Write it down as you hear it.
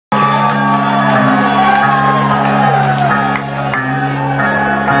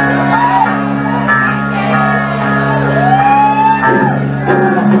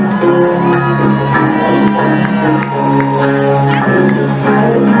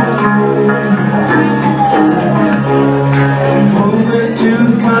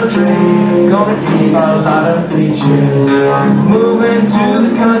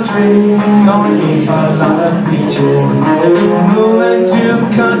country, gonna eat a lot of peaches. Moving to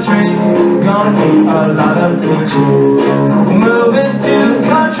country, gonna eat a lot of peaches. Moving to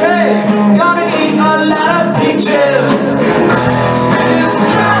country, gonna eat a lot of peaches. Peaches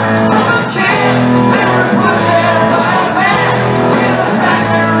come from a can, they were put there by a man in a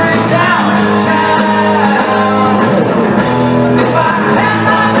factory downtown. If I had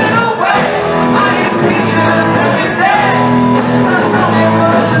my little way, I'd eat peaches every day. There's so many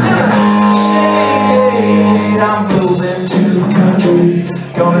birds in the shade. I'm moving to country,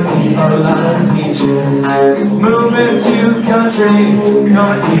 gonna eat a lot of peaches. Moving to country,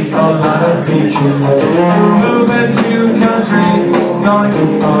 gonna eat a lot of peaches. Moving to country, gonna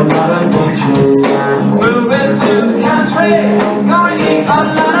eat a lot of peaches. Moving to country, gonna eat